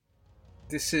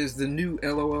This is the new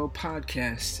LOL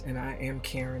podcast, and I am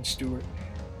Karen Stewart.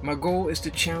 My goal is to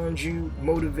challenge you,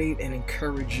 motivate, and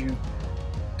encourage you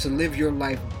to live your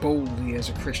life boldly as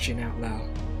a Christian out loud.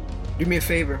 Do me a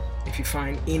favor, if you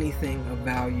find anything of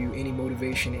value, any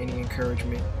motivation, any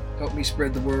encouragement, help me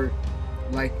spread the word.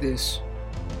 Like this,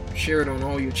 share it on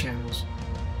all your channels,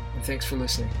 and thanks for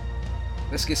listening.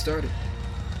 Let's get started.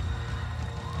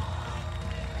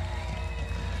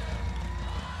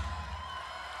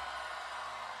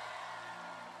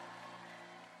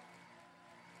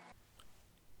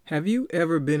 Have you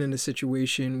ever been in a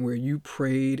situation where you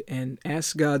prayed and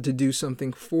asked God to do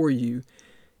something for you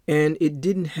and it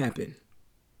didn't happen?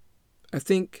 I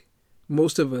think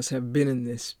most of us have been in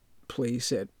this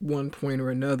place at one point or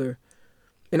another,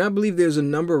 and I believe there's a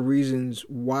number of reasons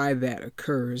why that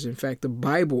occurs. In fact, the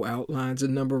Bible outlines a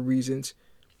number of reasons,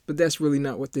 but that's really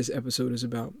not what this episode is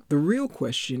about. The real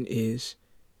question is,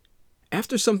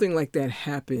 after something like that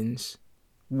happens,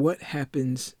 what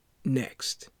happens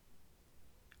next?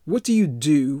 What do you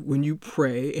do when you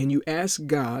pray and you ask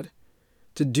God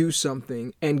to do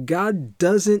something and God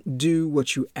doesn't do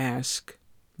what you ask,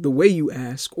 the way you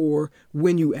ask, or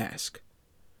when you ask?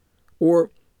 Or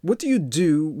what do you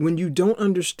do when you don't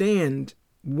understand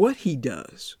what He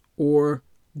does or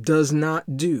does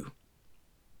not do?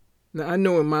 Now, I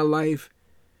know in my life,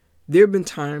 there have been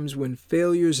times when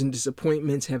failures and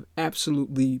disappointments have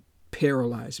absolutely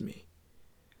paralyzed me.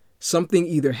 Something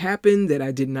either happened that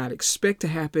I did not expect to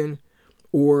happen,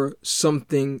 or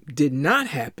something did not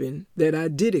happen that I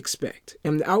did expect.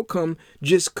 And the outcome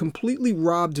just completely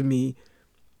robbed me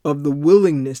of the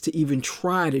willingness to even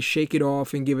try to shake it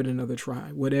off and give it another try,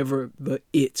 whatever the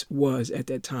it was at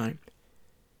that time.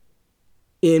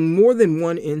 In more than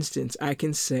one instance, I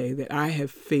can say that I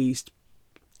have faced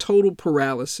total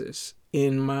paralysis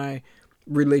in my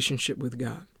relationship with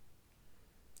God.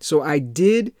 So I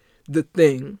did the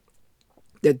thing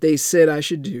that they said I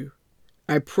should do.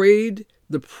 I prayed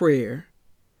the prayer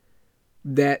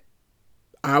that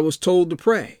I was told to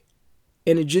pray,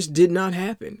 and it just did not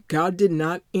happen. God did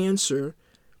not answer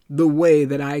the way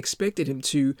that I expected Him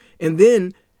to, and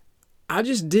then I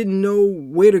just didn't know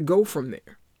where to go from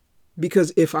there.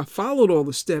 Because if I followed all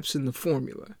the steps in the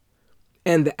formula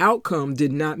and the outcome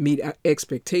did not meet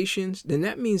expectations, then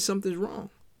that means something's wrong.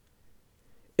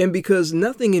 And because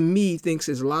nothing in me thinks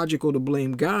it's logical to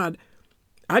blame God,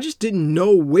 I just didn't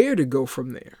know where to go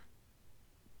from there.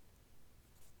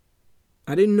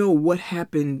 I didn't know what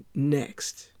happened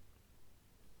next.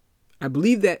 I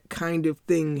believe that kind of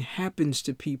thing happens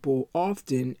to people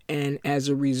often, and as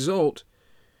a result,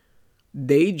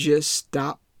 they just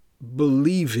stop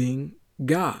believing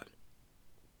God.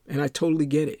 And I totally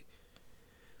get it.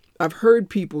 I've heard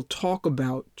people talk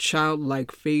about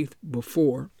childlike faith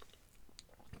before,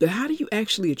 but how do you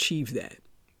actually achieve that?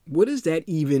 What does that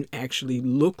even actually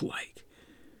look like?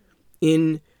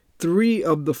 In 3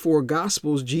 of the 4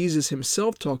 Gospels, Jesus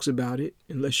Himself talks about it.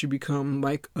 Unless you become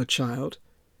like a child,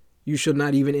 you shall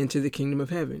not even enter the kingdom of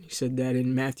heaven. He said that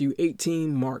in Matthew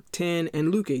 18, Mark 10,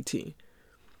 and Luke 18.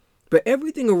 But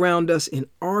everything around us in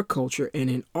our culture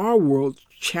and in our world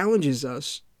challenges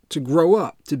us to grow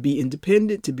up, to be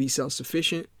independent, to be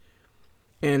self-sufficient.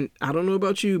 And I don't know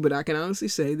about you, but I can honestly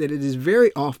say that it is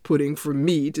very off-putting for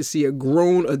me to see a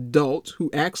grown adult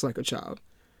who acts like a child.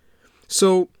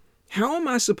 So how am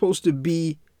I supposed to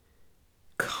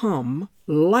become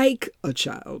like a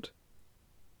child,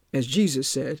 as Jesus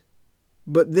said,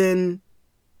 but then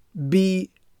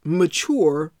be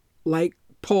mature like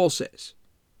Paul says?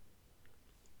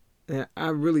 And I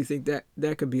really think that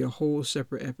could be a whole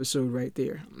separate episode right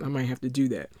there. I might have to do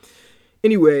that.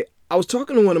 Anyway, I was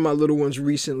talking to one of my little ones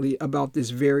recently about this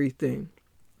very thing.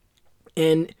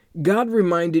 And God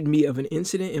reminded me of an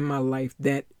incident in my life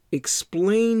that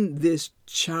explained this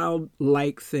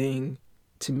childlike thing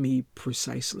to me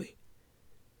precisely.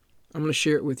 I'm going to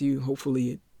share it with you.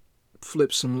 Hopefully it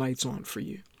flips some lights on for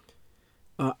you.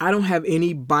 I don't have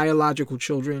any biological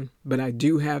children, but I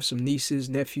do have some nieces,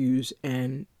 nephews,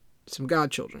 and some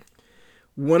godchildren.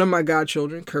 One of my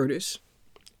godchildren, Curtis,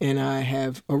 and I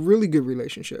have a really good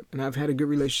relationship. And I've had a good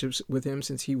relationship with him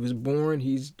since he was born.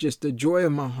 He's just the joy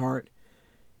of my heart,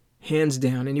 hands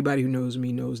down. Anybody who knows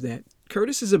me knows that.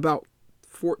 Curtis is about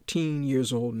 14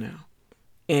 years old now.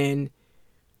 And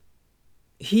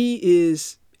he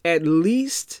is at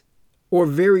least or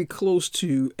very close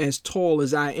to as tall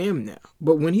as I am now.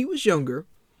 But when he was younger,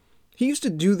 he used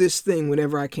to do this thing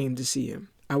whenever I came to see him.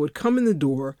 I would come in the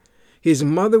door. His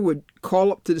mother would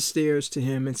call up to the stairs to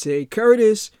him and say,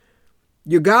 "Curtis,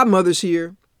 your godmother's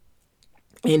here."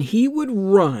 And he would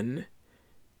run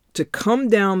to to come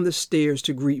down the stairs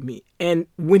to greet me. And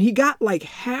when he got like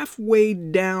halfway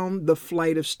down the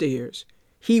flight of stairs,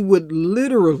 he would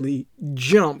literally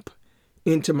jump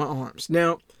into my arms.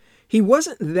 Now, he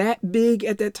wasn't that big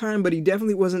at that time, but he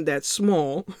definitely wasn't that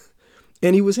small,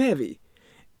 and he was heavy.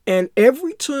 And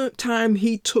every time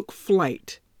he took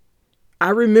flight, I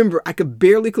remember I could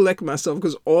barely collect myself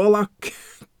because all I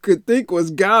could think was,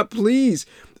 God, please,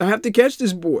 I have to catch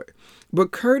this boy.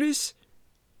 But Curtis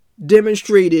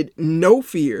demonstrated no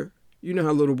fear. You know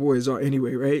how little boys are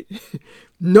anyway, right?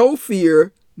 No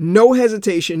fear, no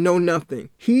hesitation, no nothing.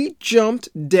 He jumped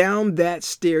down that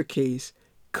staircase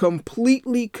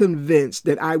completely convinced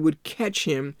that I would catch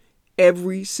him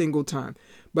every single time.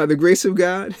 By the grace of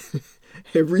God,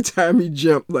 every time he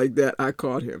jumped like that, I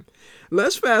caught him.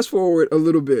 Let's fast forward a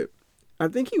little bit. I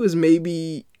think he was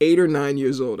maybe 8 or 9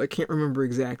 years old. I can't remember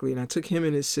exactly. And I took him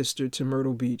and his sister to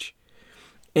Myrtle Beach.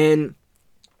 And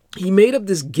he made up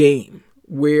this game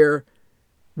where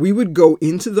we would go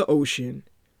into the ocean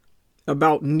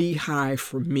about knee high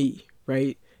for me,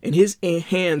 right? And his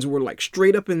hands were like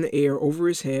straight up in the air over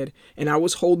his head, and I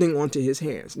was holding onto his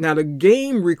hands. Now, the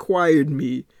game required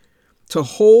me to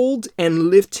hold and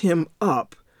lift him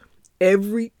up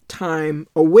every time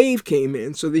a wave came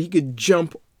in so that he could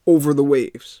jump over the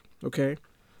waves, okay?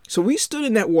 So we stood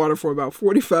in that water for about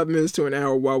 45 minutes to an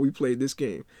hour while we played this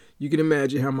game. You can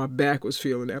imagine how my back was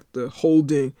feeling after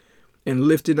holding and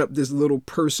lifting up this little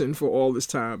person for all this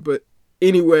time. But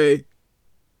anyway,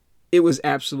 it was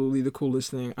absolutely the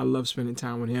coolest thing. I love spending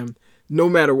time with him, no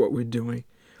matter what we're doing.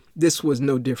 This was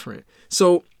no different.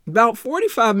 So about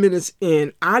 45 minutes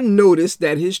in, I noticed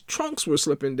that his trunks were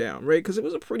slipping down, right? Because it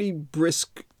was a pretty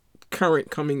brisk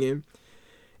current coming in.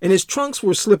 And his trunks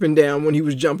were slipping down when he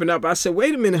was jumping up. I said,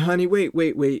 wait a minute, honey,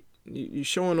 wait. You're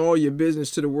showing all your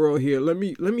business to the world here. Let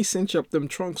me cinch up them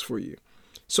trunks for you.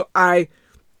 So I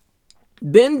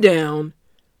bend down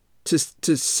to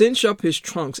cinch up his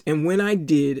trunks. And when I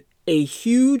did, a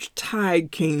huge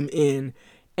tide came in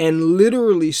and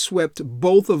literally swept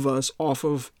both of us off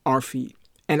of our feet.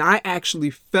 And I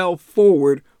actually fell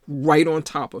forward right on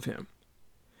top of him.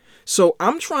 So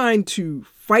I'm trying to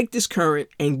fight this current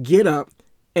and get up.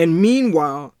 And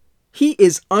meanwhile, he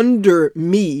is under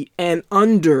me and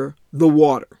under the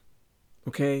water,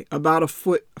 okay, about a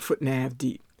foot and a half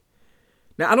deep.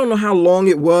 Now, I don't know how long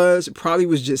it was. It probably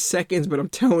was just seconds, but I'm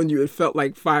telling you, it felt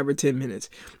like 5 or 10 minutes.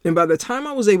 And by the time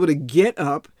I was able to get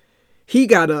up, he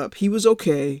got up. He was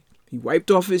okay. He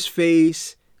wiped off his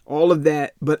face, all of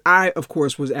that. But I, of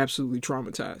course, was absolutely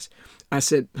traumatized. I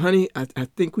said, honey, I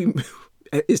think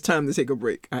it's time to take a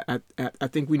break. I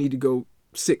think we need to go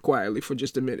sit quietly for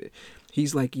just a minute.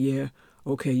 He's like, yeah,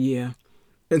 okay, yeah.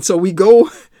 And so we go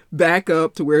back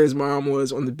up to where his mom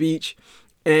was on the beach.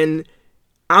 And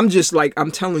I'm just like,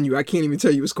 I'm telling you, I can't even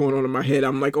tell you what's going on in my head.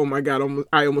 I'm like, oh my God,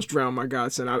 I almost drowned my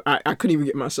godson. I couldn't even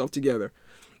get myself together.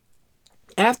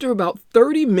 After about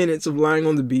 30 minutes of lying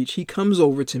on the beach, he comes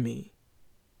over to me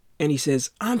and he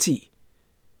says, Auntie,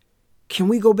 can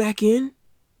we go back in?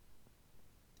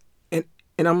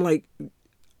 And I'm like,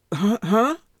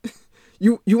 huh?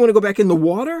 You want to go back in the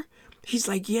water? He's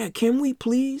like, yeah, can we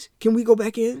please? Can we go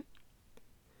back in?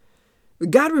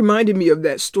 God reminded me of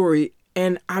that story,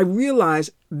 and I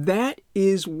realized that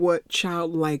is what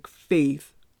childlike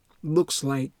faith looks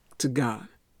like to God.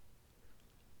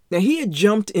 Now, he had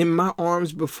jumped in my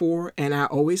arms before, and I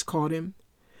always caught him.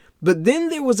 But then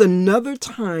there was another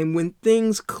time when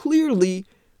things clearly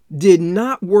did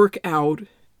not work out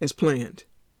as planned.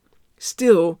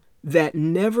 Still, that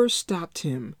never stopped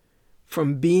him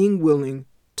from being willing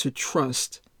to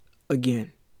trust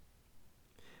again.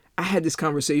 I had this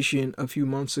conversation a few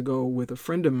months ago with a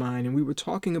friend of mine, and we were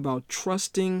talking about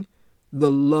trusting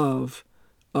the love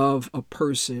of a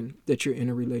person that you're in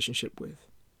a relationship with.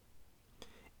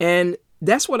 And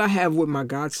that's what I have with my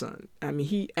godson. I mean,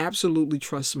 he absolutely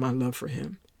trusts my love for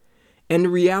him. And the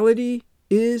reality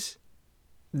is,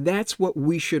 that's what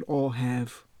we should all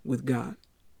have with God.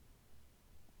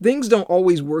 Things don't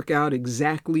always work out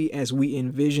exactly as we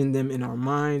envision them in our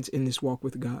minds in this walk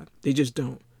with God. They just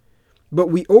don't.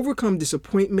 But we overcome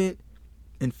disappointment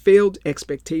and failed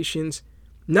expectations,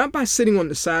 not by sitting on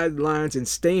the sidelines and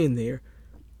staying there,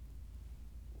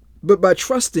 but by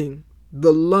trusting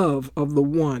the love of the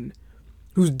one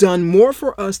who's done more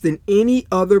for us than any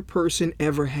other person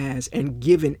ever has and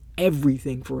given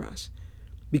everything for us,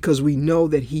 because we know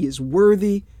that he is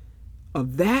worthy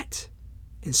of that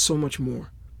and so much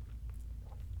more.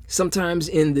 Sometimes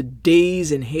in the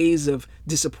days and haze of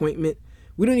disappointment,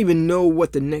 we don't even know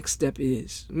what the next step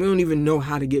is. We don't even know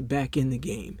how to get back in the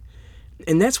game.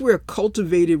 And that's where a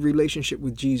cultivated relationship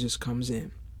with Jesus comes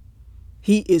in.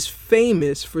 He is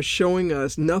famous for showing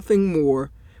us nothing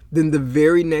more than the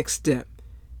very next step.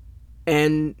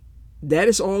 And that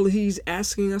is all he's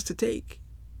asking us to take.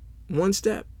 One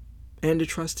step, and to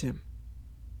trust him.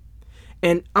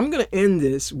 And I'm going to end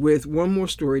this with one more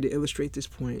story to illustrate this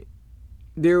point.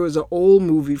 There was an old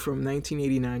movie from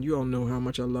 1989. You all know how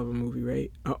much I love a movie,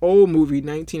 right? An old movie,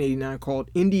 1989, called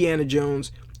Indiana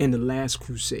Jones and the Last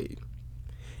Crusade.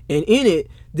 And in it,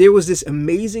 there was this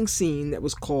amazing scene that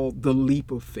was called The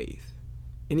Leap of Faith.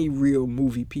 Any real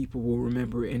movie people will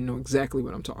remember it and know exactly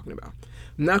what I'm talking about.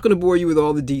 I'm not going to bore you with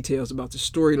all the details about the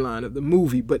storyline of the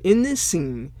movie, but in this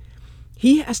scene,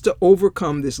 he has to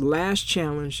overcome this last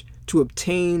challenge to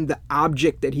obtain the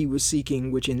object that he was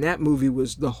seeking, which in that movie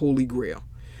was the Holy Grail.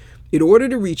 In order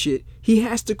to reach it, he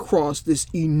has to cross this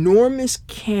enormous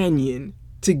canyon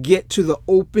to get to the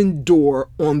open door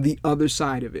on the other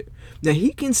side of it. Now,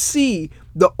 he can see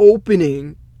the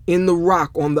opening in the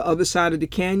rock on the other side of the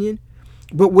canyon,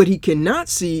 but what he cannot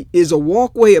see is a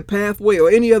walkway, a pathway, or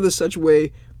any other such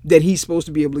way that he's supposed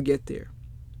to be able to get there.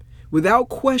 Without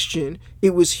question,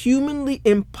 it was humanly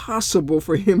impossible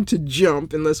for him to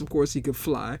jump, unless, of course, he could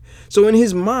fly. So in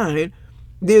his mind,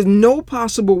 there's no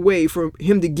possible way for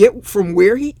him to get from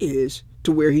where he is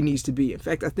to where he needs to be. In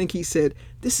fact, I think he said,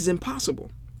 this is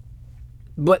impossible.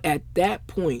 But at that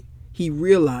point, he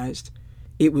realized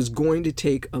it was going to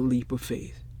take a leap of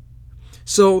faith.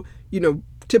 So,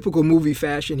 typical movie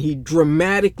fashion, he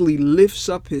dramatically lifts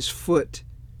up his foot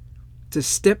to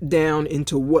step down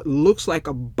into what looks like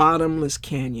a bottomless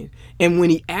canyon. And when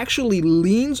he actually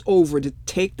leans over to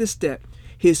take the step,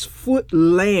 his foot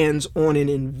lands on an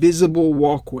invisible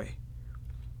walkway.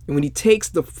 And when he takes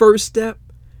the first step,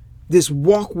 this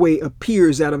walkway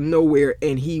appears out of nowhere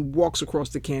and he walks across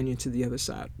the canyon to the other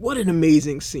side. What an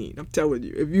amazing scene. I'm telling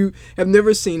you, if you have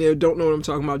never seen it or don't know what I'm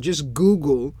talking about, just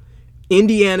Google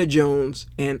Indiana Jones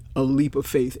and A Leap of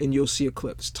Faith and you'll see a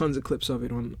clip. There's tons of clips of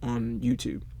it on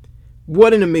YouTube.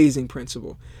 What an amazing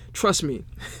principle. Trust me,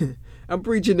 I'm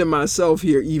preaching to myself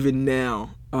here even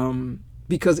now.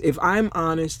 Because if I'm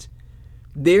honest,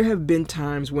 there have been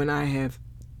times when I have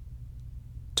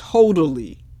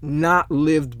totally not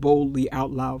lived boldly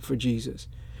out loud for Jesus.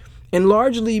 And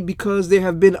largely because there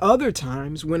have been other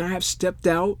times when I have stepped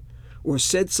out or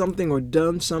said something or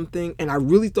done something and I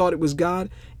really thought it was God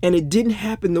and it didn't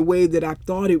happen the way that I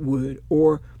thought it would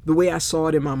or the way I saw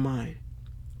it in my mind.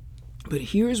 But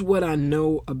here's what I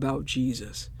know about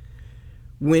Jesus.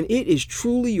 When it is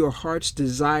truly your heart's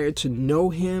desire to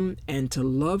know him and to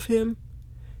love him,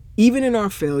 even in our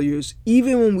failures,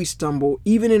 even when we stumble,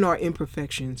 even in our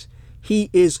imperfections, he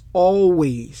is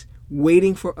always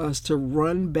waiting for us to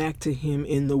run back to him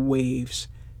in the waves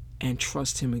and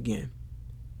trust him again.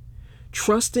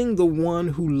 Trusting the one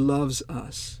who loves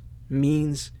us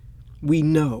means we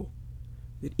know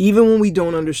that even when we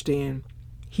don't understand,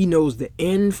 he knows the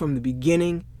end from the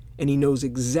beginning, and he knows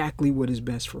exactly what is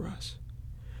best for us.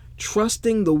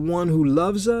 Trusting the one who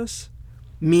loves us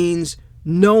means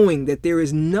knowing that there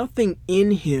is nothing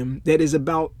in him that is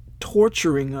about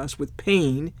torturing us with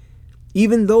pain,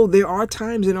 even though there are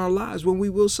times in our lives when we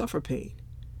will suffer pain.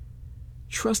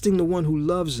 Trusting the one who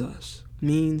loves us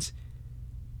means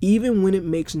even when it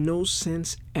makes no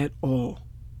sense at all,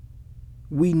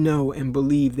 we know and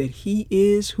believe that he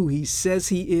is who he says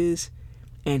he is,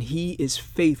 and he is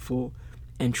faithful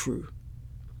and true.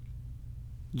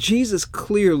 Jesus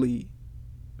clearly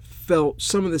felt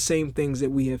some of the same things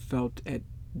that we have felt at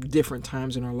different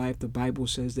times in our life. The Bible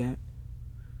says that.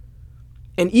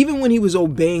 And even when he was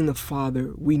obeying the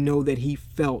Father, we know that he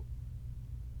felt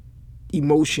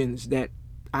emotions that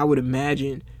I would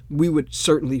imagine we would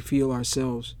certainly feel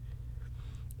ourselves.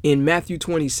 In Matthew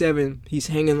 27, he's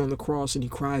hanging on the cross and he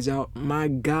cries out, my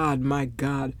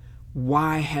God,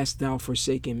 why hast thou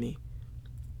forsaken me?"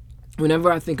 Whenever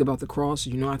I think about the cross,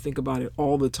 I think about it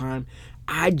all the time.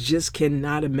 I just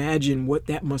cannot imagine what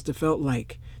that must have felt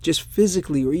like, just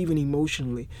physically or even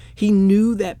emotionally. He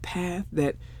knew that path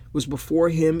that was before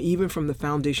him, even from the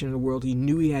foundation of the world. He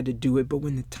knew he had to do it, but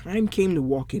when the time came to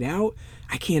walk it out,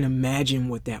 I can't imagine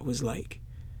what that was like.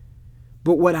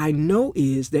 But what I know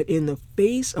is that in the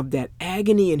face of that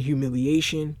agony and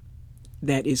humiliation,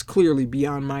 that is clearly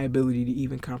beyond my ability to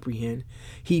even comprehend,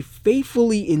 he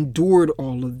faithfully endured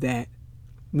all of that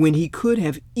when he could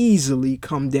have easily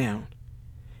come down.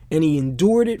 And he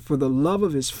endured it for the love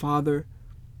of his Father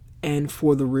and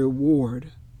for the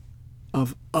reward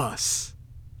of us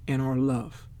and our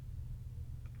love.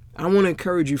 I want to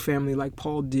encourage you, family, like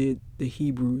Paul did the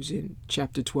Hebrews in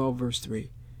chapter 12, verse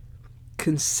 3.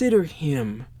 Consider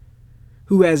him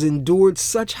who has endured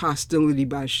such hostility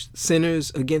by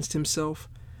sinners against himself,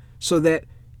 so that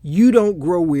you don't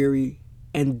grow weary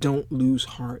and don't lose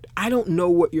heart. I don't know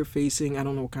what you're facing. I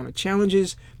don't know what kind of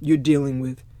challenges you're dealing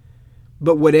with.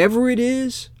 But whatever it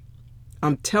is,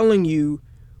 I'm telling you,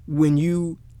 when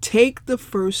you take the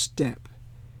first step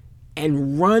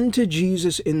and run to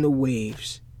Jesus in the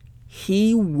waves,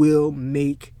 he will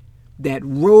make that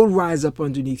road rise up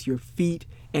underneath your feet,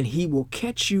 and he will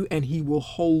catch you and he will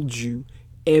hold you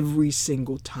every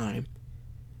single time.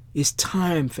 It's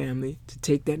time, family, to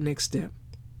take that next step.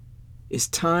 It's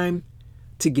time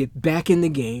to get back in the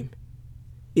game.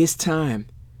 It's time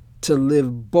to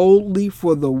live boldly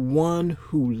for the one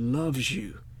who loves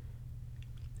you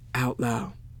out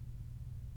loud.